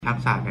ทั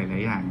กษะหลา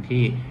ยๆอย่าง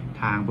ที่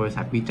ทางบริ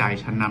ษัทวิจัย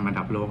ชั้นนำระ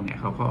ดับโลกเนี่ย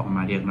เขาก็ออกม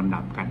าเรียงลำ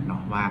ดับกันเนา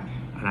ะว่า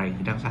อะไร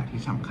คือทักษะ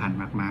ที่สำคัญ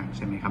มากๆใ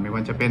ช่ไหมครับไม่ว่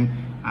าจะเป็น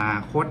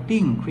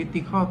coding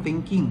critical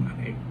thinking อะไ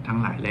รทั้ง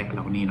หลายแหล่เห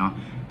ล่านี้เนาะ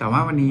แต่ว่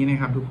าวันนี้น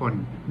ะครับทุกคน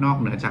นอก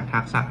เหนือจาก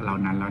ทักษะเหล่า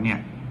นั้นแล้วเนี่ย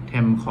เท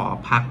มขอ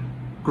พัก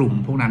กลุ่ม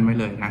พวกนั้นไว้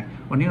เลยนะ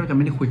วันนี้เราจะไ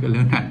ม่ได้คุยกันเ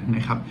รื่องนั้นน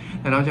ะครับ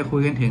แต่เราจะคุ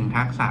ยกันถึง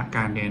ทักษะก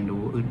ารเรียน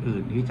รู้อื่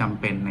นๆที่จำ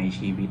เป็นใน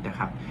ชีวิตนะค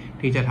รับ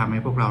ที่จะทำให้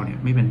พวกเราเนี่ย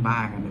ไม่เป็นบ้า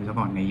กันโดยเฉพ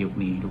าะในยุค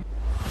นี้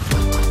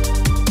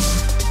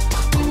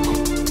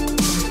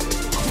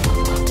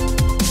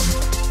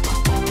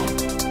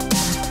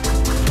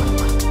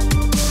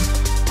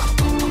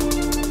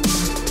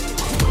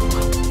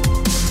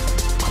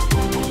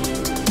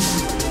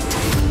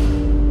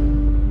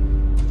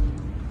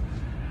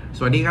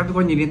สวัสดีครับทุกค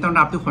นยินดีต้อน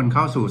รับทุกคนเ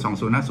ข้าสู่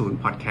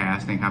2050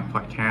 Podcast นะครับ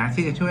Podcast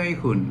ที่จะช่วยให้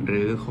คุณห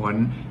รือค้น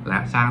และ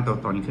สร้างตัว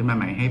ตนขึ้นมาใ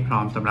หม่ให้พร้อ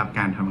มสำหรับก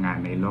ารทำงาน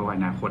ในโลกอ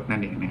นาคตนั่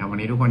นเองนะครับวัน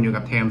นี้ทุกคนอยู่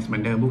กับเทมส์เหมื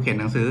อนเดิมผู้เขียน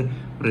หนังสือ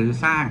หรือ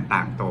สร้างต่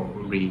างโต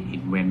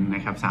Reinvent น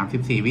ะครับ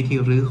34วิธี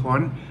รื้อค้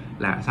น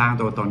และสร้าง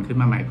ตัวตนขึ้น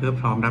มาใหม่เพื่อ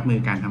พร้อมรับมือ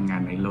การทำงา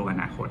นในโลกอ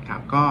นาคตครั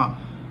บก็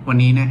วัน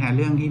นี้นะฮะเ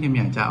รื่องที่เทม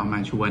อยากจะเอามา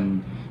ชวน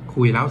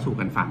คุยเล่าสู่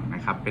กันฟังน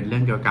ะครับเป็นเรื่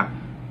องเกี่ยวกับ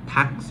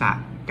ทักษะ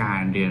กา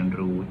รเรียน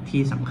รู้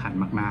ที่สำคัญ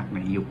มากๆใน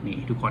ยุคนี้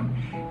ทุกคน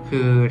คื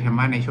อแทม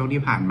ว่าในช่วง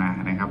ที่ผ่านมา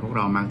นะครับพวกเ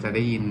รามักจะไ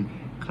ด้ยิน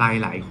ใคร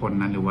หลายคน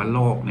นะหรือว่าโล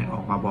กเนี่ยอ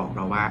อกมาบอกเ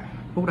ราว่า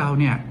พวกเรา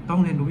เนี่ยต้อง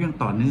เรียนรู้อย่าง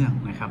ต่อเนื่อง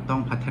นะครับต้อ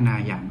งพัฒนา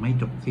อย่างไม่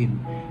จบสิ้น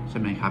ใช่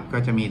ไหมครับก็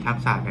จะมีทัก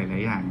ษะหลา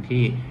ยๆอย่าง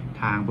ที่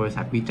ทางบริ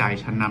ษัทวิจัย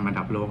ชั้นนำระ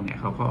ดับโลกเนี่ย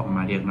เขาก็ออกม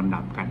าเรียงลำ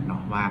ดับกันเนา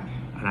ะว่า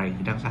อะไร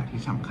คือทักษะ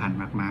ที่สำคัญ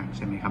มากๆใ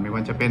ช่ไหมครับไม่ว่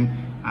าจะเป็น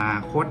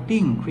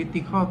coding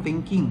critical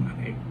thinking อะไ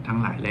รทั้ง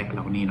หลายแหล่เห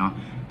ล่านี้เนาะ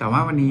แต่ว่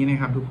าวันนี้น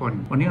ะครับทุกคน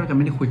วันนี้เราจะไ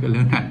ม่ได้คุยกันเ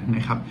รื่องนั้นน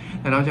ะครับ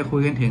แต่เราจะคุ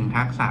ยกันถึง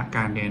ทักษะก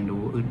ารเรียน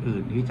รู้อื่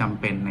นๆที่จำ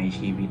เป็นใน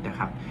ชีวิตนะ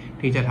ครับ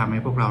ที่จะทำให้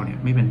พวกเราเนี่ย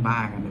ไม่เป็นบ้า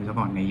กันโดยเฉพ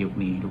าะในยุค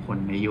นี้ทุกคน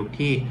ในยุค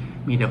ที่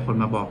มีแต่คน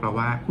มาบอกเรา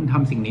ว่าคุณท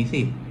ำสิ่งนี้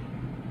สิ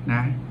น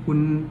ะคุณ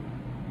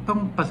ต้อง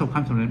ประสบคว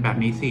ามสำเร็จแบบ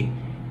นี้สิ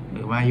ห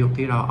รือว่ายุค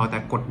ที่เราเอาแต่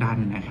กดดัน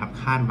นะครับ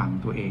คาดหวัง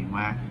ตัวเอง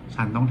ว่า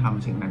ฉันต้องท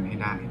ำสิ่งนั้นให้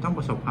ได้ต้องป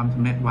ระสบความส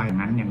ำเร็จไวอย่าง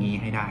นั้นอย่างนี้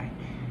ให้ได้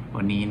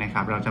วันนี้นะค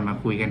รับเราจะมา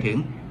คุยกันถึง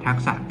ทัก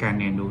ษะการ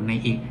เรียนรู้ใน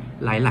อีก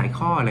หลายๆ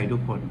ข้อเลยทุ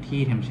กคนที่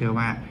เทมเชื่อ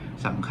ว่า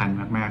สำคัญ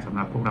มากๆสำห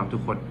รับพวกเราทุ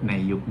กคนใน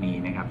ยุคนี้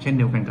นะครับเช่นเ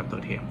ดียวกันกับตั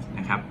วเทมน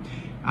ะครับ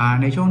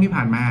ในช่วงที่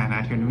ผ่านมาน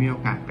ะเทมมีโอ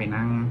กาสไป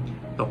นั่ง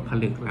ตกผ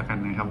ลึกแล้วกัน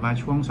นะครับว่า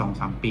ช่วง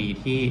 2-3 ปี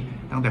ที่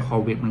ตั้งแต่โค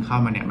วิดมันเข้า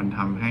มาเนี่ยมันท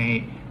ำให้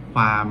ค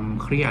วาม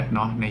เครียดเ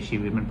นาะในชี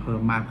วิตมันเพิ่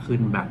มมากขึ้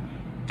นแบบ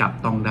จับ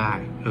ต้องได้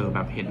แบ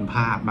บเห็นภ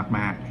าพม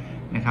าก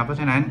ๆนะครับเพราะ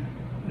ฉะนั้น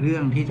เรื่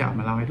องที่จะม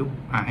าเล่าให้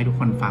ทุก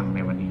คนฟังใน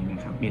วันนี้น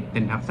ะครับเป็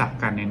นทักษะ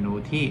การเรียนรู้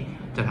ที่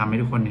จะทำให้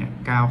ทุกคนเนี่ย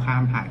ก้าวข้า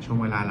มผ่านช่วง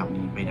เวลาเหล่า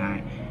นี้ไปได้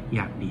อ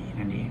ย่างดี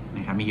นั่นเองน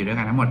ะครับมีอยู่ด้วย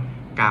กันทั้งหมด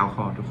9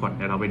ข้อทุกคนเ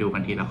ดี๋ยวเราไปดูกั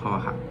นทีละข้อ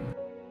ครับ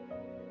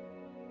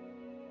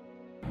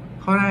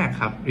ข้อแรก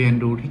ครับเรียน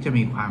รู้ที่จะ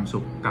มีความสุ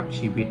ขกับ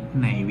ชีวิต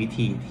ในวิ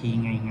ธีที่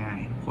ง่าย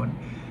ๆทุกคน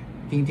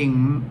จริง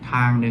ๆท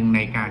างหนึ่งใน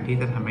การที่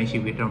จะทำให้ชี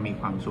วิตเรามี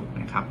ความสุข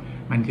นะครับ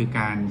มันคือ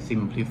การ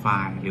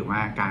simplify หรือว่า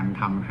การ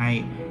ทำให้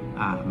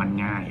มัน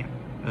ง่าย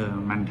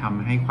มันท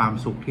ำให้ความ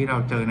สุขที่เรา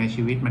เจอใน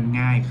ชีวิตมัน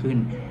ง่ายขึ้น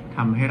ท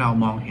ำให้เรา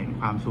มองเห็น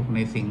ความสุขใน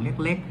สิ่งเ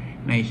ล็ก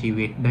ๆในชี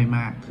วิตได้ม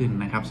ากขึ้น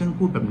นะครับซึ่ง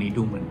พูดแบบนี้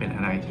ดูเหมือนเป็นอ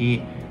ะไรที่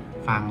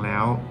ฟังแล้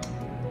ว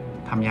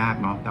ทำยาก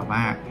เนาะแต่ว่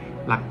า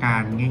หลักกา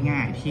รง่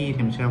ายๆที่เท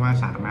มเชื่อว่า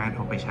สามารถเอ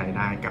าไปใช้ไ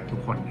ด้กับทุก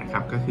คนนะครั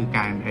บก็คือก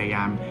ารพยาย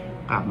าม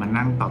กลับมา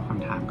นั่งตอบค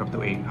ำถามกับตั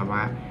วเองครับ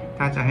ว่า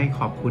ถ้าจะให้ข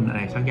อบคุณอะไ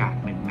รสักอย่าง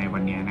หนึ่งในวั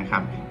นนี้นะครั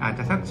บอาจจ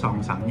ะสัก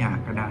 2-3 อย่าง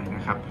ก็ได้น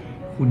ะครับ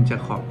คุณจะ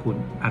ขอบคุณ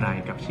อะไร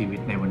กับชีวิต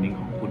ในวันนี้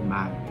ของคุณ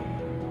บ้าง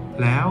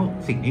แล้ว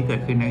สิ่งที่เกิ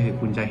ดขึ้นนั่นคือ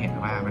คุณจะเห็น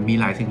ว่ามันมี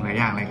หลายสิ่งหลาย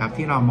อย่างเลยครับ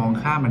ที่เรามอง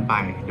ข้ามมันไป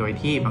โดย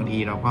ที่บางที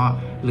เราก็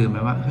ลืมไป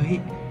ว่าเฮ้ย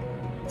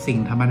สิ่ง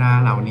ธรรมดา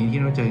เหล่านี้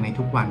ที่เราเจอใน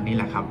ทุกวันนี่แ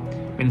หละครับ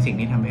เป็นสิ่ง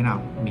ที่ทำให้เรา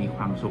มีค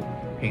วามสุข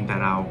เพียงแต่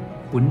เรา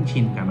คุ้นชิ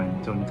นกับมัน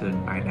จนเกิน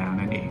ไปแล้ว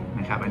นั่นเอง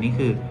นะครับอันนี้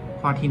คือ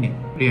ข้อที่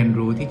1เรียน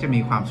รู้ที่จะมี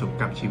ความสุข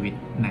กับชีวิต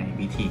ใน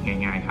วิธี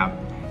ง่ายๆครับ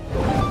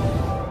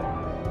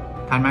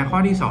ถัดมาข้อ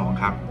ที่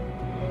2ครับ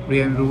เ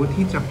รียนรู้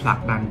ที่จะผลัก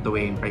ดันตัวเ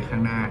องไปข้า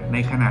งหน้าใน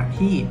ขณะ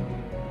ที่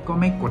ก็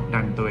ไม่กด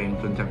ดันตัวเอง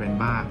จนจะเป็น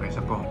บ้าไปซ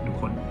ะก่อนทุก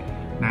คน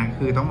นะ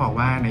คือต้องบอก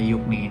ว่าในยุ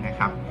คนี้นะค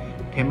รับ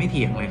เทมไม่เ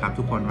ถียงเลยครับ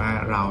ทุกคนว่า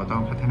เราต้อ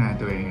งพัฒนา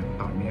ตัวเองอย่าง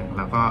ต่อเนื่องแ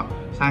ล้วก็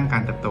สร้างกา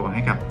รเติบโตใ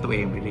ห้กับตัวเอ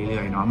งไปเรื่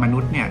อยๆเนาะมนุ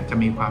ษย์เนี่ยจะ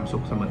มีความสุ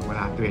ขเสมอเว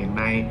ลาตัวเอง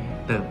ได้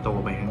เติบโต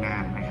ไปข้างหน้า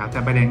นะครับแต่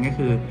ประเด็นก็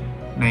คือ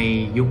ใน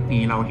ยุค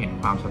นี้เราเห็น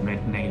ความสำเร็จ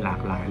ในหลา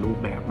กหลายรูป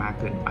แบบมาก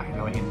เกินไปเ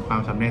ราเห็นควา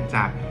มสำเร็จจ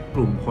ากก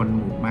ลุ่มคนห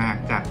มู่มาก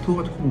จากทั่ว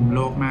ทุกมุมโล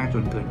กมากจ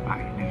นเกินไป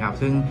นะครับ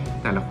ซึ่ง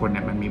แต่ละคนเ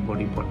นี่ยมันมีบ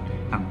ริบท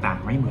ต่าง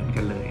ๆไม่เหมือน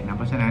กันเลยนะเ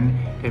พราะฉะนั้น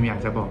เทมอยาก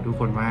จะบอกทุก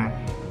คนว่า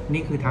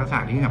นี่คือทักษะ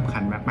ที่สำคั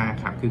ญมาก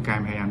ๆครับคือการ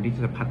พยายามที่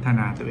จะพัฒน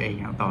าตัวเอง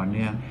อย่างต่อเ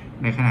นื่อง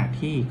ในขณะ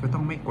ที่ก็ต้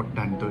องไม่กด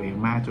ดันตัวเอง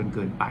มากจนเ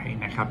กินไป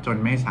นะครับจน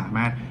ไม่สาม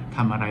ารถท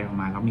ำอะไรออก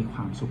มาแล้วมีคว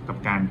ามสุขกับ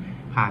การ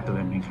พาตัวเอ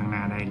งไปข้างหน้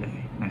าได้เลย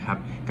นะครับ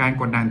การ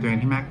กดดันตัวเอง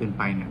ที่มากเกินไ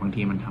ปเนี่ยบาง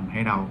ทีมันทำให้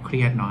เราเครี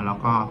ยดเนาะแล้ว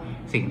ก็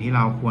สิ่งที่เร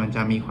าควรจ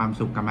ะมีความ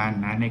สุขกับมัน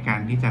นะในการ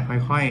ที่จะ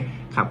ค่อย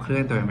ๆขับเคลื่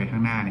อนตัวเองไปข้า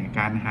งหน้าเนี่ย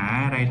การหา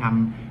อะไรท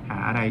ำหา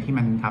อะไรที่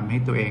มันทำให้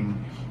ตัวเอง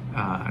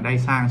ได้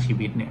สร้างชี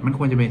วิตเนี่ยมันค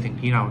วรจะเป็นสิ่ง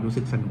ที่เรารู้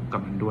สึกสนุกกั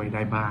บมันด้วยไ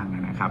ด้บ้าง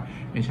นะครับ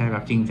ไม่ใช่แบ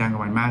บจริงจังกั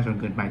บมันมากจน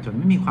เกินไปจน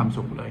ไม่มีความ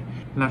สุขเลย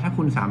แล้วถ้า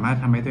คุณสามารถ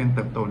ทำให้ตัวเองเ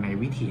ติบโตใน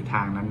วิถีท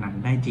างนั้น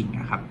ๆได้จริง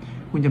นะครับ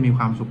คุณจะมีค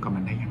วามสุขกับมั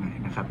นได้ยังไง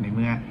นะครับในเ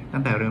มื่อตั้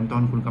งแต่เริ่มต้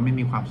นคุณก็ไม่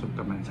มีความสุข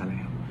กับมันซะแ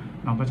ล้ว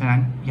เพราะฉะนั้น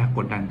อย่ากก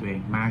ดดันตัวเอ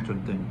งมากจน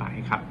เกินไป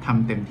ครับท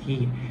ำเต็มที่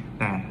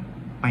แต่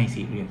ไม่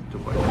ซีเรียสทุ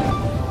กคน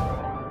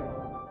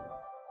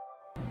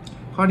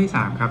ข้อที่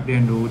3ครับเรีย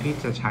นรู้ที่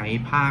จะใช้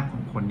ภาพขอ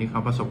งคนที่เขา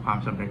ประสบความ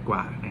สำเร็จก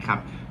ว่านะครับ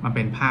มาเ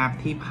ป็นภาพ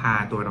ที่พา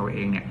ตัวเราเอ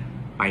งเนี่ย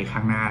ไปข้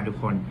างหน้าทุก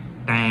คน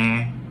แต่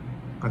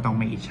ก็ต้อง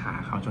ไม่อิจฉา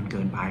เขาจนเ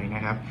กินไปน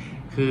ะครับ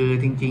คือ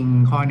จริง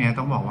ๆข้อนี้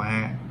ต้องบอกว่า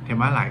เห็น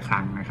ว่าหลายค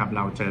รั้งนะครับเ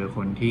ราเจอค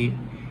นที่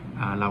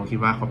เราคิด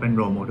ว่าเขาเป็นโ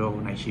รลโมเดล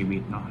ในชีวิ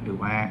ตเนาะหรือ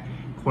ว่า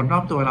คนรอ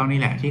บตัวเรานี่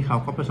แหละที่เขา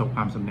ก็ประสบค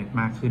วามสำเร็จ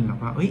มากขึ้นแล้ว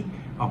ก็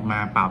ออกมา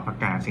เป่าประ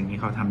กาศสิ่งที่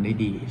เขาทำได้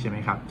ดีใช่ไหม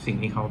ครับสิ่ง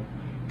ที่เขา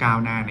ก้าว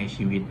หน้าใน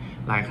ชีวิต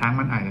หลายครั้ง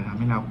มันอาจจะทำ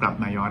ให้เรากลับ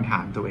มาย้อนถ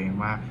ามตัวเอง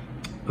ว่า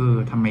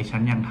ทำไมฉั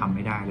นยังทำไ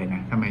ม่ได้เลยน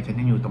ะทำไมฉัน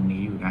ยังอยู่ตรง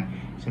นี้อยู่นะ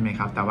ใช่ไหมค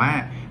รับแต่ว่า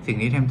สิ่ง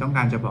ที่เทมต้องก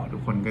ารจะบอกทุ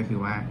กคนก็คือ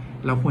ว่า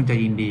เราควรจะ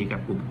ยินดีกับ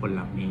กลุ่มคนเห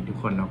ล่านี้ทุก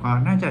คนแล้วก็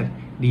น่าจะ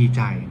ดีใ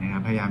จนะครั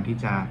บพยายามที่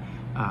จะ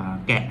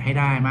แกะให้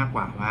ได้มากก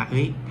ว่าว่า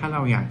ถ้าเร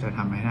าอยากจะท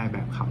ำให้ได้แบ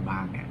บเขาบ้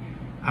างเนี่ย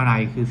อะไร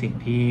คือสิ่ง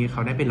ที่เข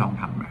าได้ไปลอง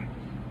ทำมา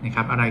นะค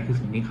รับอะไรคือ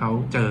สิ่งที่เขา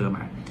เจอม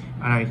า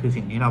อะไรคือ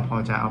สิ่งที่เราพอ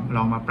จะเอาล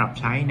องมาปรับ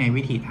ใช้ใน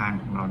วิถีทาง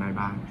ของเราได้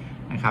บ้าง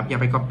นะครับอย่า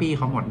ไปก๊อปปี้เ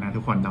ขาหมดนะ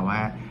ทุกคนแต่ว่า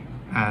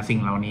สิ่ง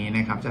เหล่านี้น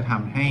ะครับจะท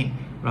ำให้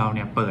เราเ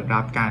นี่ยเปิดรั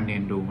บการเรีย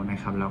นรู้นะ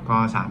ครับแล้วก็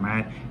สามาร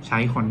ถใช้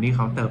คนที่เข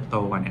าเติบโต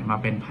กันเนี่ยมา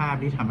เป็นภาพ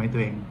ที่ทำให้ตั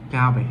วเอง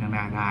ก้าวไปข้างห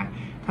น้าได้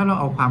ถ้าเรา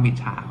เอาความอิจ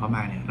ฉาเข้าม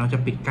าเนี่ยเราจะ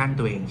ปิดกั้น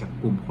ตัวเองจาก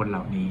กลุ่มคนเห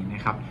ล่านี้น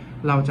ะครับ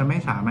เราจะไม่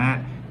สามารถ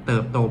เติ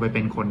บโตไปเ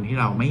ป็นคนที่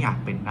เราไม่อยาก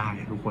เป็นได้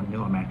ทุกคนนึ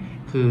กออกไหม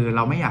คือเร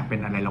าไม่อยากเป็น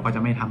อะไรเราก็จ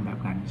ะไม่ทำแบบ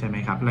นั้นใช่ไหม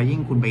ครับแล้วยิ่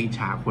งคุณไปอิจฉ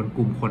าคนก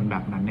ลุ่มคนแบ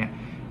บนั้นเนี่ย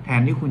แท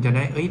นที่คุณจะไ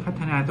ด้พั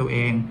ฒนาตัวเอ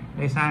งไ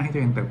ด้สร้างให้ตั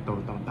วเองเติบโต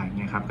ต่อไปเ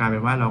นี่ยครับกลายเป็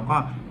นว่าเราก็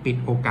ปิด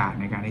โอกาส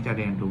ในการที่จะเ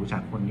รียนรู้จา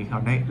กคนที่เขา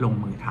ได้ลง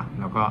มือทำ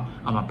แล้วก็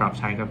เอามาปรับ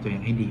ใช้กับตัวเอ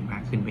งให้ดีมา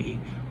กขึ้นไปอีก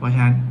เพราะฉ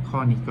ะนั้นข้อ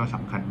นี้ก็ส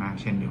ำคัญมาก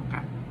เช่นเดียวกั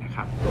นนะค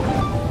รับ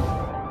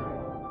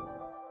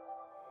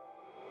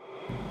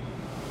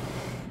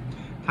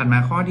ถัดมา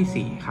ข้อ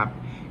ที่4ครับ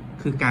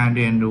คือการเ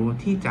รียนรู้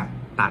ที่จะ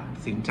ตัด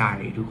สินใจ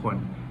ทุกคน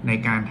ใน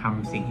การท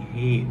ำสิ่ง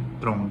ที่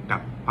ตรงกั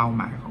บเป้าห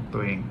มายของตั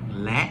วเอง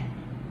และ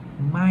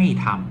ไม่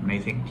ทำใน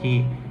สิ่งที่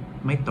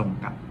ไม่ตรง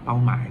กับเป้า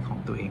หมายของ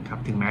ตัวเองครับ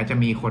ถึงแม้จะ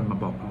มีคนมา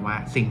บอกว่า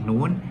สิ่ง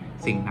นู้น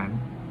สิ่งนั้น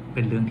เ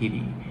ป็นเรื่องที่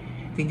ดี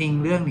จริง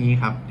ๆเรื่องนี้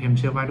ครับเทมเ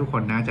ชื่อว่าทุกค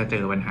นน่าจะเจ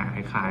อปัญหาค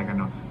ล้ายๆกัน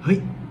เนาะ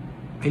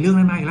ไอ้เรื่อง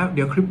นั้นมาอีกแล้วเ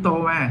ดี๋ยวคริปโต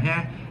มาใช่ไหม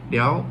เ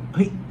ดี๋ยว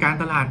การ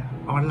ตลาด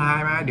ออนไล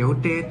น์มาเดี๋ยว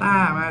Data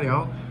มาเดี๋ยว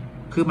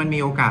คือมันมี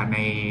โอกาส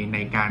ใน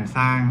การส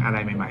ร้างอะไร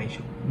ใหม่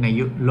ๆใน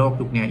โลก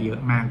ยุคนี้เยอะ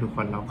มากทุกค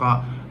นแล้วก็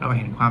เราเ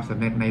ห็นความสำ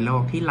เร็จในโล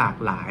กที่หลาก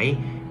หลาย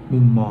มุ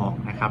มมอง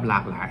นะครับหลา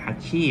กหลายอา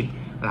ชีพ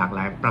หลากหล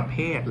ายประเภ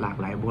ทหลาก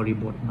หลายบริ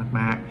บท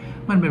มาก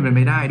ๆมันเป็นไปไ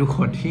ม่ได้ทุกค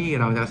นที่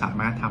เราจะสา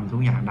มารถทำทุ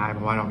กอย่างได้เพ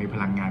ราะว่าเรามีพ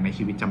ลังงานใน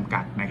ชีวิตจำ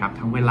กัดนะครับ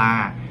ทั้งเวลา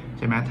ใ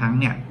ช่ไหมทั้ง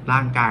เนี่ยร่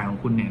างกายของ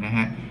คุณเนี่ยนะฮ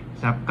ะ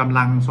กำ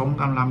ลัง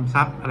ท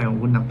รัพย์อะไรของ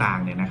คุณต่าง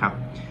ๆเนี่ยนะครับ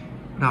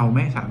เราไ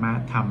ม่สามาร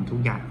ถทำทุก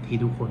อย่างที่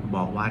ทุกคนบ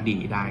อกว่าดี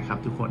ได้ครับ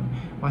ทุกคน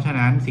เพราะฉะ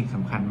นั้นสิ่งส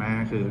ำคัญมาก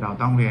คือเรา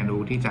ต้องเรียน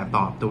รู้ที่จะต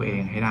อบตัวเอ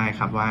งให้ได้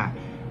ครับว่า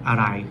อะ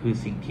ไรคือ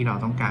สิ่งที่เรา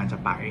ต้องการจะ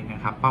ไปน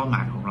ะครับเป้าหม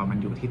ายของเรามัน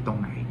อยู่ที่ตรง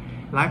ไหน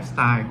ไลฟ์สไ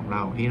ตล์ของเร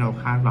าที่เรา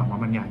คาดหวังว่า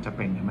มันอยากจะเ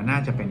ป็นเนี่ยมันน่า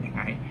จะเป็นยังไ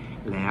ง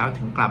แล้ว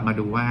ถึงกลับมา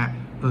ดูว่า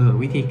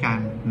วิธีการ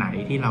ไหน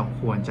ที่เรา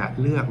ควรจะ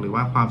เลือกหรือ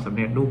ว่าความสำเ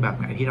ร็จรูปแบบ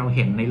ไหนที่เราเ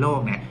ห็นในโลก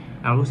เนี่ย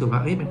เรารู้สึกว่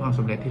าเป็นความส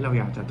ำเร็จที่เรา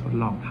อยากจะทด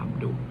ลองท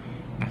ำดู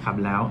นะครับ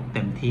แล้วเ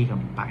ต็มที่กับ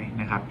มันไป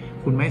นะครับ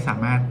คุณไม่สา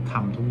มารถท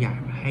ำทุกอย่า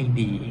งให้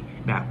ดี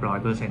แบบ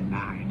 100% ไ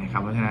ด้นะครั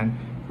บเพราะฉะนั้น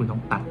คุณต้อ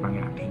งตัดบางอ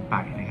ย่างทิ้งไป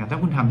นะครับถ้า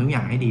คุณทำทุกอย่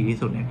างให้ดีที่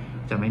สุดเนี่ย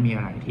จะไม่มีอ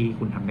ะไรที่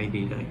คุณทำได้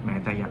ดีเลยแม้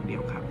แต่อย่างเดีย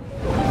วครับ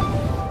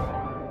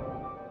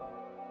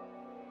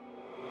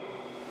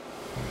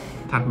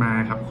ถัดมา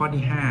ครับข้อ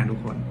ที่5ทุก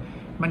คน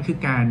มันคือ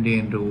การเรีย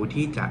นรู้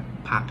ที่จะ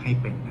พักให้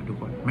เป็นนะทุก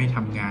คนไม่ท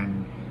ำงาน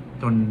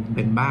จนเ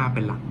ป็นบ้าเ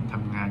ป็นหลังท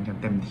ำงานกัน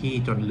เต็มที่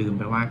จนลืม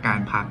ไปว่ากา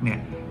รพักเนี่ย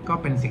ก็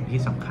เป็นสิ่งที่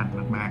สำคัญ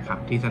มากๆครับ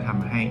ที่จะท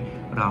ำให้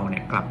เราเนี่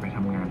ยกลับไปท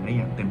ำงานได้อ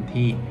ย่างเต็ม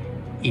ที่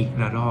อีก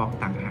ระลอก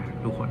ต่างหาก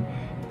ทุกคน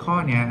ข้อ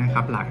นี้นะค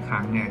รับหลายค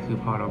รั้งเนี่ยคือ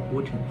พอเราพู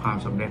ดถึงความ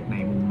สำเร็จใน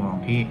มุมมอง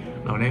ที่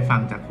เราได้ฟั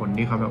งจากคน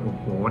ที่เขาแบบโอ้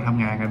โหท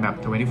ำงานกันแบบ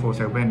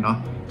 24/7 เนาะ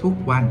ทุก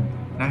วัน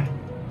นะ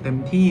เต็ม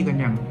ที่กัน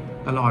อย่าง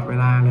ตลอดเว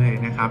ลาเลย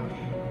นะครับ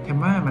เทม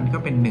ว่ามันก็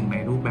เป็นหนึ่งใน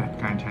รูปแบบ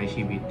การใช้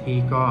ชีวิตที่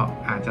ก็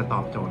อาจจะต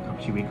อบโจทย์กับ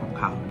ชีวิตของ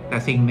เขาแต่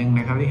สิ่งหนึ่ง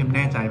นะครับที่เทมแ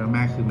น่ใจม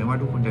ากๆคือไม่ว่า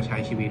ทุกคนจะใช้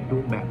ชีวิตรู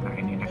ปแบบไหน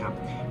เนี่ยนะครับ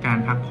การ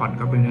พักผ่อน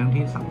ก็เป็นเรื่อง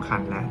ที่สำคั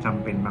ญและจ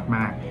ำเป็นม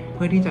ากๆเ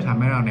พื่อที่จะทำ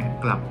ให้เราเนี่ย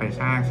กลับไป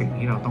สร้างสิ่ง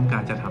ที่เราต้องกา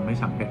รจะทำให้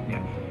สำเร็จเนี่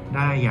ยไ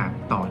ด้อย่าง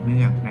ต่อเ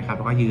นื่องนะครับแ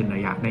ล้วก็ยืนร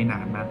ะยะได้นา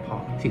นมากพอ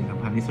สิ่งส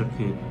ำคัญที่สุด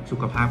คือสุ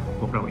ขภาพของ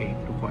พวกเราเอง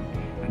ทุกคน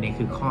อันนี้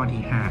คือข้อ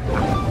ที่5ค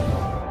รับ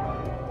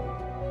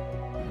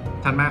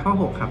ถัดมาข้อ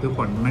6ครับทุกค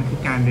นมันคือ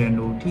การเรียน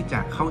รู้ที่จะ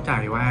เข้าใจ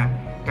ว่า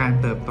การ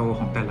เติบโตข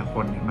องแต่ละค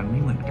นเนี่ยมันไ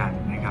ม่เหมือนกัน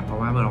นะครับเพราะ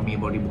ว่าเรามี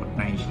บริบท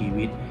ในชี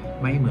วิต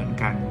ไม่เหมือน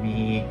กันมี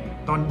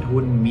ต้นทุ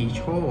นมี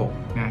โชค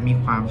นะมี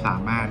ความสา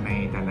มารถใน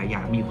แต่ละอย่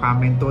างมีความ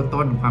เป็นตัว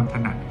ต้นความถ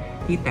นัด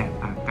ที่แตก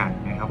ต่างกัน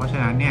นะครับเพราะฉะ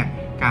นั้นเนี่ย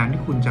การ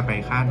ที่คุณจะไป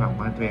คาดหวัง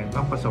ว่าตัวเอง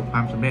ต้องประสบคว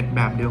ามสำเร็จแ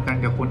บบเดียวกัน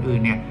กับคนอื่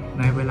นเนี่ย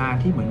ในเวลา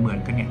ที่เหมือน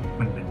กันเนี่ย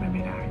มันเป็นไปไ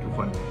ม่ได้ทุกค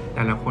นแ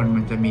ต่ละคน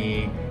มันจะมี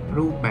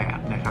รูปแบบ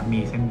นะครับ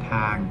มีเส้นท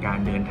างการ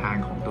เดินทาง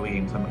ของตัวเอ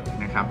งเสมอ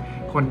นะครับ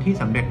คนที่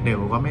สำเร็จเร็ว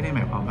ก็ไม่ได้ห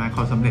มายความว่าเข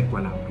าสำเร็จกว่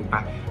าเราถูกป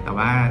ะแต่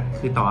ว่า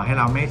คือต่อให้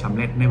เราไม่สำ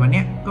เร็จในวัน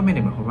นี้ก็ไม่ได้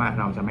หมายความว่า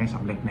เราจะไม่ส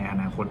ำเร็จในอ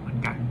นาคตเหมือน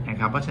กันนะ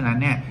ครับเพราะฉะนั้น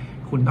เนี่ย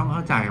คุณต้องเข้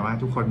าใจว่า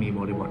ทุกคนมีบ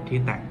ริบทที่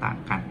แตกต่าง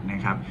กันน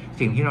ะครับ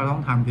สิ่งที่เราต้อ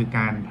งทำคือก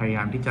ารพยาย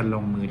ามที่จะล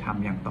งมือท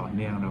ำอย่างต่อเ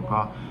นื่องแล้วก็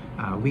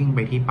วิ่งไป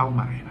ที่เป้าห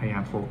มายพยายา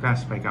มโฟกัส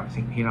ไปกับ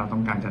สิ่งที่เราต้อ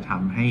งการจะท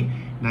ำให้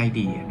ได้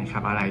ดีนะครั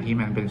บอะไรที่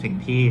มันเป็นสิ่ง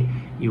ที่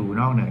อยู่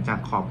นอกเหนือจาก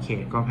ขอบเข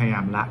ตก็พยายา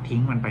มละทิ้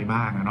งมันไป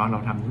บ้างเนาะเรา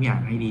ทำทุกอย่า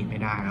งให้ดีไม่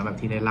ได้แล้วแบบ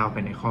ที่ได้เล่าไป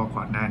ในข้อ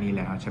ก่อนหน้านี้แ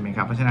ล้วใช่ไหมค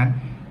รับเพราะฉะนั้น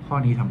ข้อ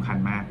นี้สำคัญ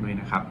มากด้วย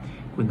นะครับ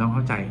คุณต้องเข้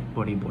าใจบ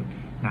ริบท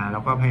นะแล้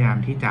วก็พยายาม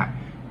ที่จะ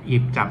หยิ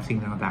บจับสิ่ง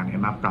ต่างๆเนี่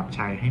ยมาปรับใ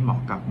ช้ให้เหมาะ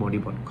กับบริ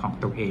บทของ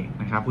ตัวเอง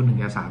นะครับคุณถึง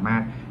จะสามาร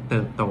ถเ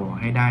ติบโต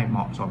ให้ได้เหม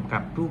าะสมกั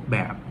บรูปแบ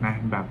บนะ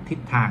แบบทิศ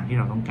ทางที่เ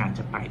ราต้องการจ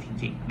ะไปจ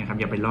ริงๆนะครับ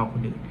อย่าไปลอกค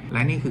นอื่นแล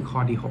ะนี่คือข้อ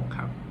ที่6ค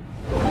รับ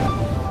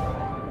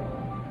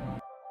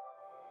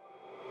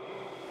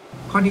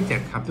ข้อที่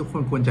7ครับทุกค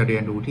นควรจะเรี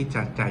ยนรู้ที่จ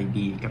ะใจ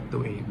ดีกับตั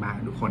วเองมาก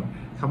ทุกคน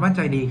คำว่าใจ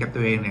ดีกับตั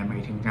วเองเนี่ยหมา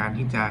ยถึงการ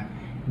ที่จะ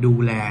ดู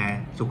แล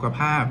สุขภ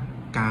าพ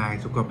กาย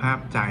สุขภาพ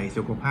ใจ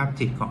สุขภาพ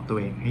จิตของตัว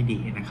เองให้ดี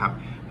นะครับ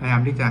พยายา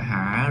มที่จะห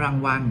าราง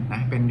วัลน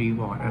ะเป็นรี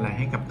วอร์ดอะไรใ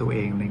ห้กับตัวเอ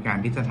งในการ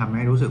ที่จะทำใ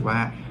ห้รู้สึกว่า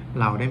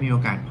เราได้มีโอ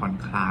กาสผ่อน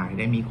คลาย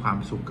ได้มีความ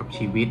สุขกับ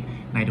ชีวิต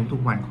ในทุ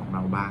กๆวันของเร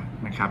าบ้าง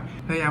นะครับ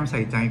พยายามใ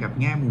ส่ใจกับ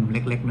แง่มุมเ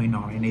ล็กๆ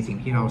น้อยๆในสิ่ง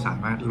ที่เราสา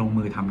มารถลง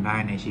มือทำได้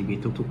ในชีวิต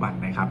ทุกๆวัน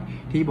นะครับ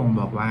ที่บ่ง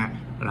บอกว่า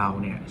เรา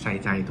เนี่ยใส่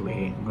ใจตัวเอ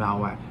งเรา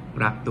อะ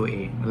รักตัวเอ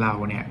งเรา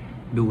เนี่ย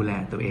ดูแล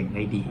ตัวเองไ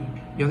ด้ดี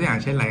ยกตัวอย่าง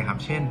เช่นอะไรครับ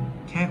เช่น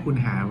แค่คุณ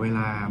หาเวล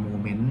าโม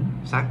เมนต์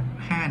สัก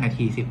5 นา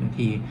ที10 นา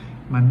ที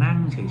มานั่ง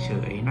เฉ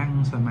ยๆนั่ง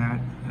สมา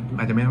ธิ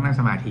อาจจะไม่ต้องนั่ง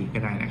สมาธิก็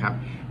ได้นะครับ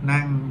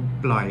นั่ง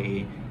ปล่อย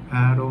อ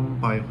ารมณ์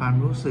ปล่อยความ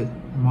รู้สึก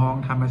มอง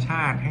ธรรมช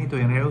าติให้ตัวเ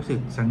องได้รู้สึก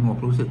สงบ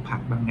รู้สึกพั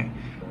กบ้างเนี่ย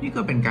นี่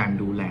ก็เป็นการ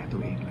ดูแลตั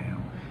วเองแล้ว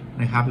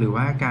นะครับหรือ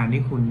ว่าการ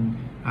ที่คุณ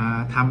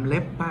ทำเล็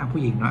บบ้าง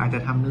ผู้หญิงเนาะอาจจ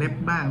ะทำเล็บ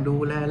บ้างดู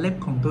แลเล็บ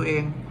ของตัวเอ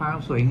งความ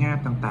สวยงาม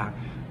ต่าง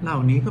ๆเหล่า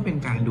นี้ก็เป็น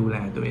การดูแล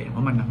ตัวเองเพร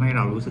าะมันทำให้เ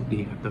รารู้สึก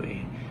ดีกับตัวเอ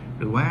ง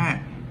หรือว่า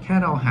แค่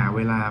เราหาเว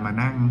ลามา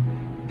นั่ง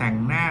แต่ง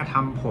หน้าท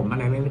ำผมอะ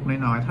ไรเล็ก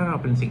ๆน้อยๆถ้าเรา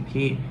เป็นสิ่ง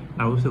ที่เ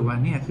รารู้สึกว่า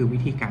เนี่ยคือวิ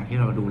ธีการที่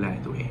เราดูแล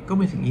ตัวเองก็เ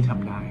ป็นสิ่งที่ท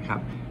ำได้ครับ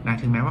นะ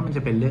ถึงแม้ว่ามันจ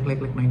ะเป็นเรื่องเ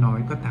ล็กๆน้อย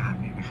ๆก็ตาม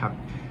เนี่ยนะครับ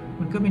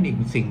มันก็เป็นอีก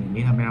สิ่งหนึ่ง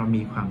ที่ทำให้เรา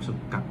มีความสุข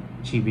กับ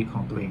ชีวิตข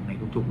องตัวเองใน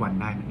ทุกๆวัน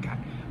ได้เหมือนกัน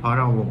เพราะ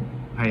เรา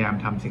พยายาม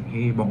ทำสิ่ง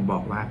ที่บ่งบอ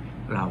กว่า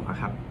เรา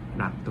ครับ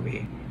รักตัวเอ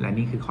งและ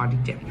นี่คือข้อ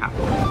ที่7ครับ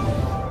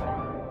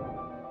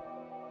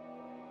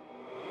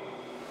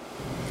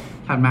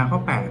ถัดมาข้อ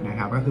8นะ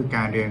ครับก็คือก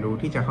ารเรียนรู้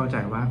ที่จะเข้าใจ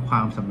ว่าคว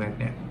ามสำเร็จ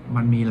เนี่ย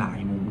มันมีหลาย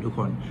มุมทุกค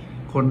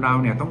นเรา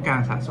เนี่ยต้องการ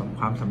สะสม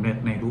ความสำเร็จ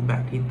ในรูปแบ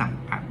บที่ต่าง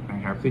กันน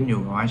ะครับขึ้นอยู่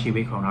กับว่าชี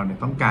วิตของเราเนี่ย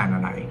ต้องการอ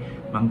ะไร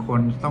บางคน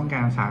ต้องก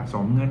ารสะส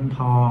มเงินท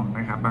อง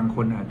นะครับบางค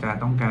นอาจจะ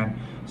ต้องการ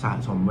สะ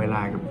สมเวล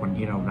ากับคน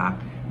ที่เรารัก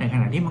ในข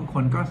ณะที่บางค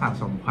นก็สะ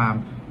สมความ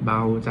เบ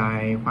าใจ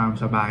ความ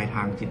สบายท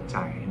างจิตใจ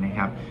นะค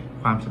รับ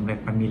ความสำเร็จ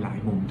มันมีหลาย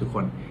มุมทุกค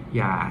น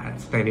อย่า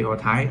สเตอริโอ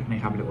ไทป์น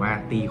ะครับหรือว่า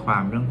ตีควา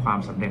มเรื่องความ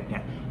สำเร็จเนี่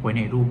ยไว้ใ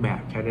นรูปแบ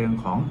บแค่เรื่อง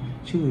ของ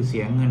ชื่อเสี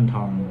ยงเงินท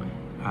อง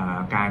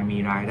การมี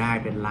รายได้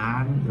เป็นล้า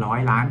นร้อย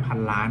ล้านพัน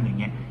ล้านอย่าง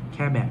เงี้ยแ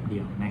ค่แบบเดี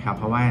ยวนะครับ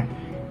เพราะว่า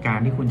การ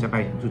ที่คุณจะไป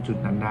ถึงจุด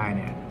ๆนั้นได้เ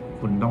นี่ย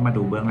คุณต้องมา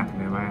ดูเบื้องหลัง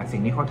เลยว่าสิ่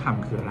งที่เขาท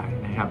ำคืออะไร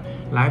นะครับ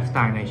ไลฟ์สไต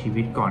ล์ในชี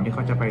วิตก่อนที่เข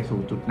าจะไปสู่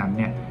จุดนั้น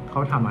เนี่ยเขา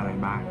ทำอะไร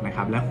บ้างนะค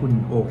รับและคุณ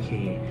โอเค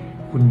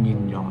คุณยิ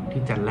นยอม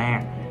ที่จะแล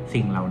ก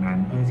สิ่งเหล่านั้น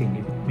เพื่อสิ่ง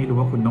ที่ไม่รู้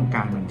ว่าคุณต้องก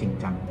ารมันจริง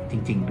จังจ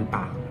ริงๆหรือเป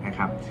ล่านะค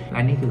รับและ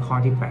นี่คือข้อ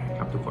ที่8ค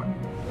รับทุกคน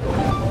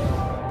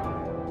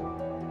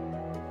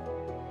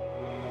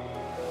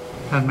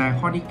ถัดมา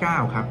ข้อที่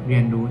9ครับเรี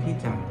ยนรู้ที่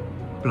จะ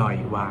ปล่อย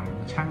วาง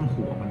ช่าง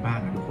หัวมันบ้าง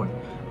นะทุกคน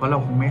เพราะเรา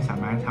คงไม่สา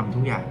มารถทำทุ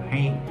กอย่างให้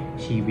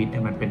ชีวิต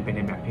มันเป็นไปใน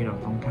แบบที่เรา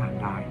ต้องการ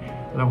ได้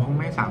เราคง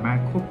ไม่สามารถ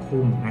ควบคุ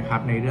มนะครั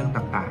บในเรื่อง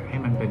ต่างๆให้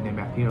มันเป็นในแ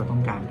บบที่เราต้อ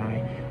งการได้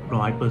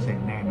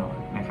 100% แน่นอน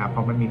นะครับเพร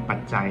าะมันมีปัจ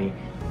จัย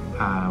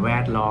แว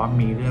ดล้อม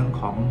มีเรื่อง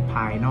ของภ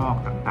ายนอก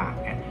ต่าง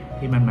ๆเนี่ย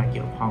ที่มันมาเ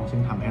กี่ยวข้องซึ่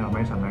งทำให้เราไ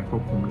ม่สามารถคว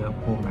บคุมเรื่อง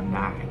พวกนั้นไ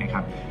ด้นะค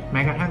รับแ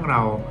ม้กระทั่งเร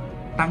า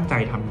ตั้งใจ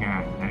ทำงา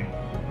นนะ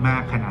มา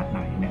กขนาดไหน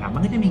นะครับมั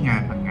นก็จะมีงา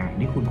นบางงาน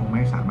ที่คุณคงไ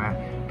ม่สามารถ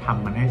ท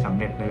ำมันให้สำ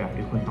เร็จในแบบ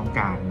ที่คุณต้อง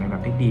การในแบ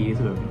บที่ดีที่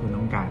สุดที่คุณ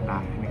ต้องการได้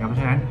นะครับเพราะ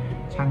ฉะนั้น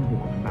ช่างหั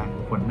วมันบ้าง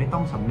ทุกคนไม่ต้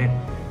องสำเร็จ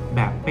แบ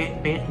บเ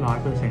ป๊ะๆ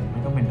 100% ไ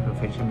ม่ต้องเป็น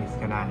perfectionist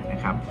ก็ได้น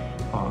ะครับ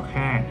ขอแ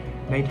ค่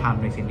ได้ท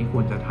ำในสิ่งที่ค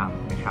วรจะท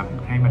ำนะครับ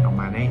ให้มันออก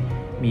มาได้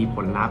มีผ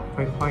ลลัพธ์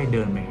ค่อยๆเ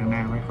ดินไปข้างหน้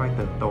าค่อยๆเ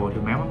ติบโตถึ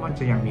งแม้ว่ามัน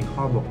จะยังมี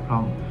ข้อบกพร่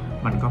อง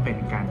มันก็เป็น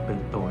การเติ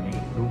บโตใน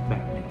รูปแบ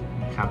บหนึ่ง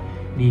นะครับ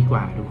ดีก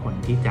ว่าทุกคน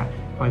ที่จะ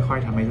ค่อย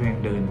ๆทำให้ตัวเอง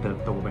เดินเติบ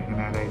โตไปข้าง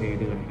หน้าได้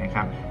เรื่อยๆนะค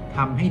รับท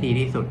ำให้ดี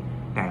ที่สุด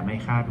แต่ไม่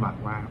คาดหวัง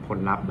ว่าผล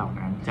ลัพธ์เหล่า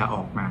นั้นจะอ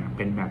อกมาเ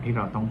ป็นแบบที่เ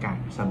ราต้องการ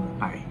เสมอ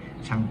ไป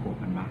ช่างหัว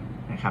มันบ้าง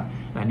นะครับ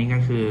และนี่ก็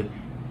คือ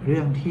เรื่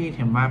องที่เท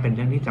มว่าเป็นเ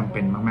รื่องที่จำเป็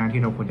นมากๆ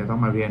ที่เราควรจะต้อ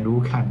งมาเรียนรู้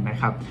กันนะ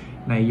ครับ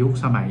ในยุค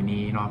สมัย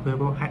นี้เนาะเพื่อ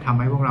ทำ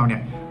ให้พวกเราเนี่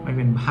ยไม่เ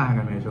ป็นบ้า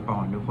กันเลยสักก่อ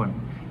นทุกคน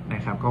น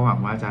ะครับก็หวัง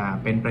ว่าจะ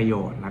เป็นประโย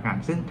ชน์ละกัน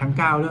ซึ่งทั้ง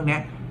9เรื่องนี้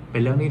เป็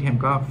นเรื่องที่เทม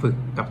ก็ฝึก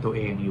กับตัวเ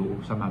องอยู่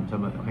สม่ำเส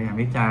มอพยายาม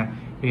ที่จะ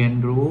เรียน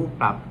รู้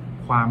ปรับ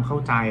ความเข้า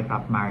ใจปรั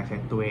บ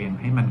mindset ตัวเอง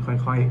ให้มัน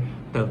ค่อย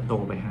ๆเติบโต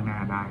ไปข้างหน้า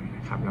ได้น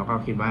ะครับแล้วก็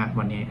คิดว่า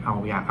วันนี้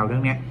อยากเอาเรื่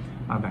องนี้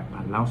มาแบ่ง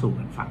ปันเล่าสู่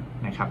กันฟัง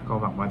นะครับก็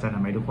หวังว่าจะท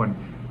ำให้ทุกคน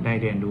ได้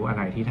เรียนรู้อะไ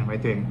รที่ทำให้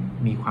ตัวเอง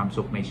มีความ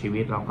สุขในชี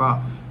วิตแล้วก็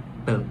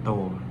เติบโต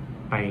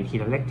ไปที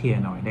ละเล็กทีล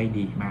ะน้อยได้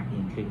ดีมาก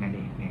ยิ่งขึ้นนั่นเ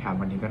องนะครับ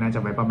วันนี้ก็น่าจะ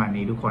ไว้ประมาณ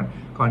นี้ทุกคน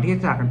ก่อนที่จะ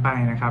จากกันไป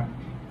นะครับ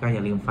ก็อย่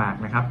าลืมฝาก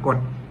นะครับกด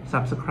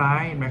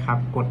subscribe นะครับ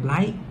กดไล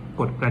ค์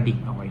กดกระดิ่ง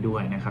เอาไว้ด้ว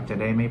ยนะครับจะ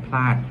ได้ไม่พล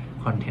าด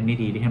คอนเทนต์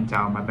ดีๆที่ทำจะ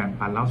เอามาแบ่ง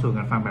ปันเล่าสู่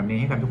กันฟังแบบนี้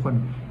ให้กับทุกคน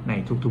ใน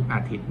ทุกๆอ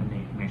าทิตย์นั่นเอ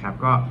งนะครับ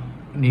ก็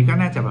วันนี้ก็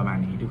น่าจะประมาณ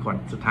นี้ทุกคน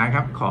สุดท้ายค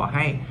รับขอใ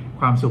ห้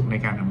ความสุขใน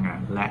การทำงาน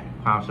และ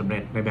ความสำเร็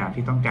จในแบบ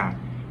ที่ต้องการ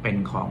เป็น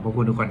ของพวก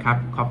คุณทุกคนครับ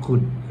ขอบคุณ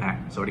และ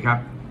สวัสดีครั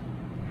บ